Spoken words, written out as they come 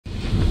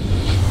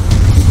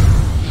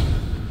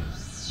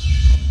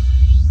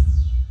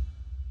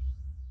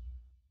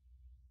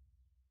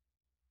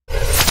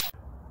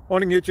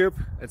Morning YouTube,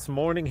 it's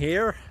morning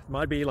here. It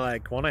might be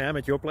like 1 a.m.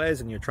 at your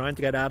place and you're trying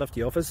to get out of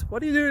the office.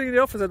 What are you doing in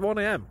the office at 1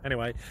 a.m?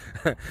 Anyway,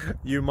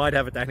 you might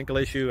have a technical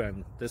issue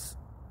and this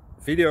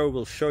video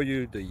will show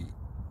you the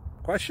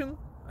question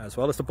as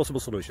well as the possible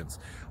solutions.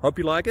 Hope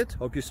you like it,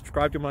 hope you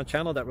subscribe to my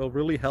channel. That will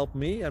really help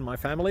me and my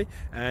family,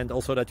 and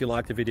also that you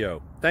like the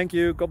video. Thank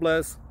you, God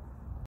bless.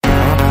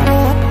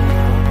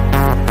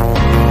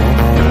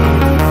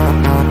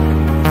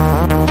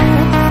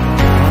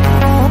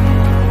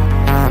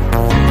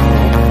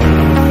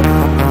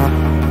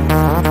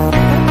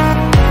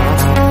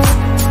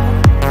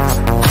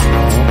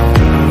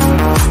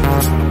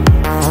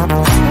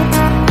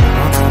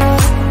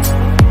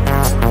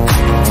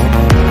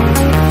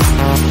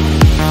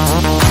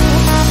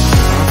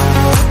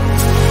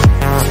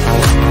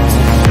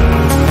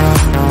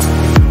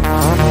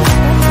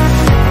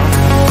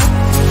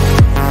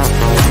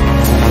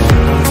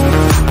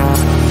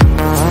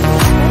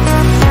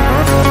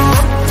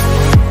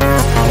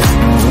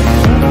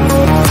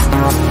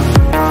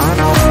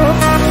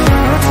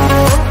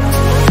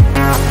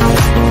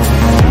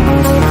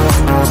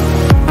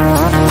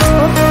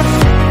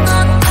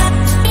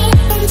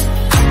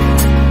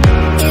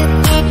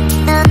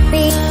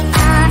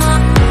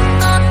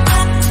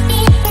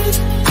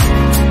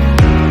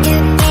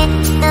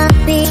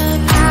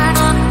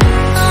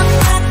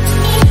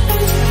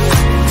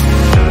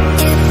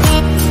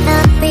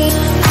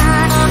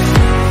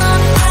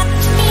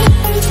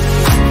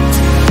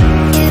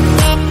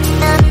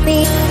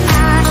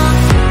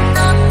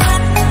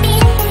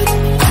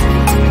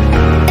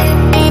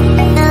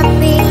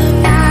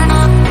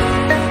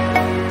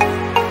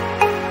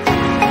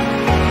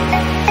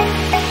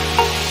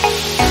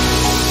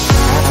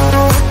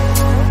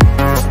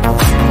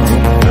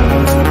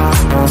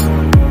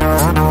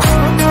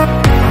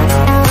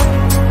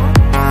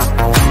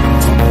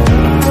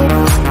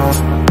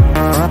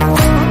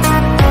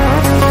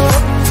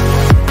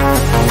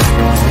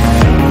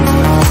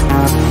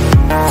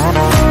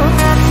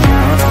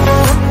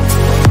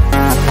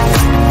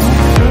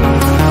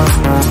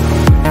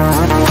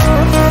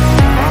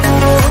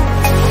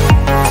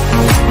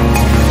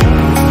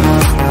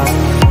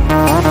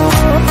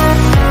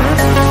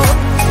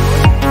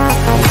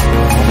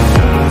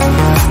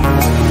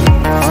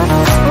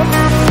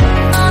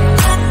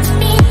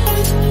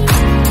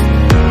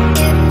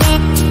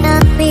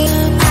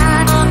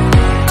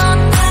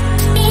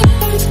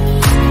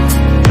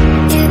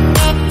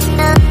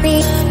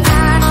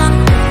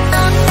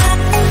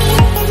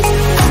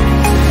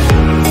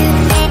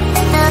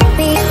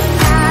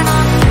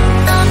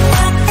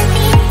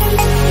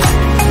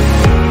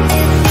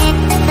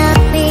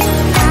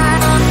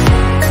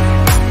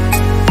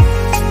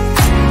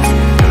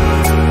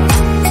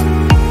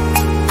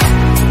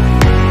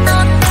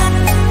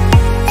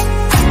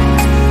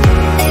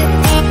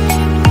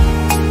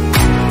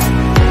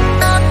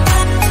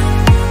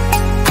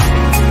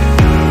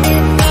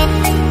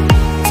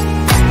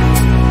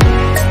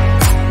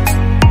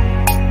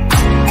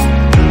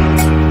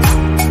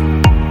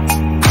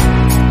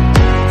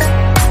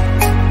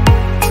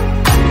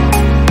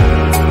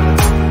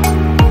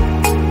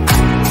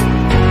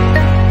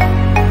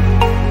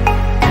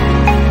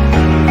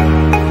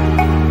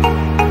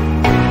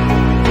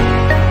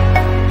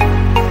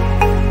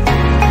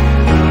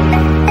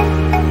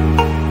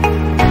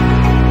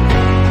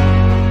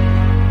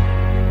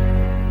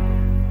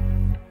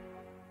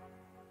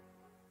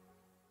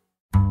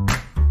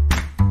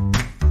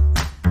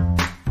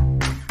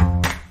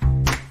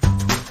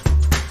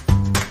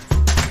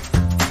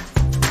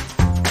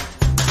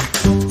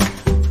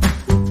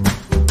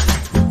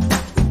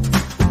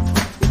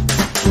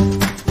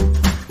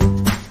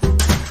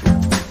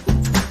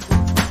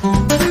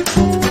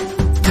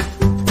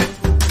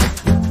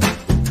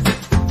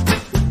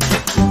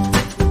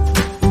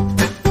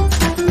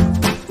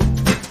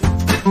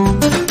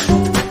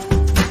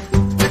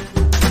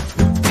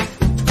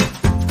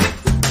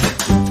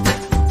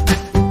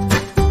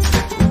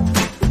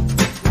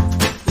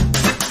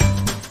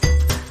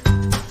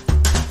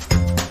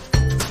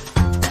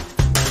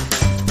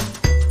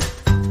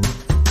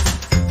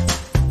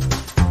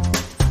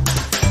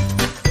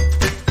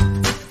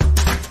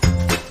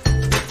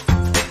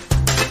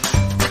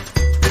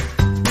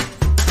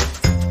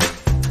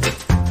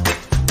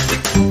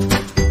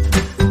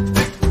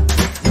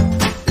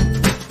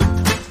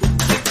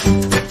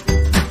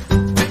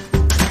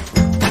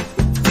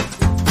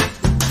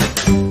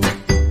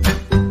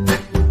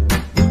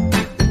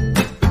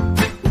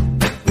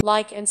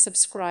 Like and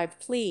subscribe,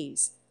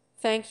 please.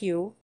 Thank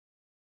you.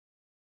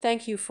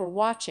 Thank you for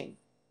watching.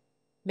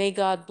 May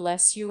God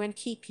bless you and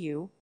keep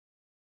you.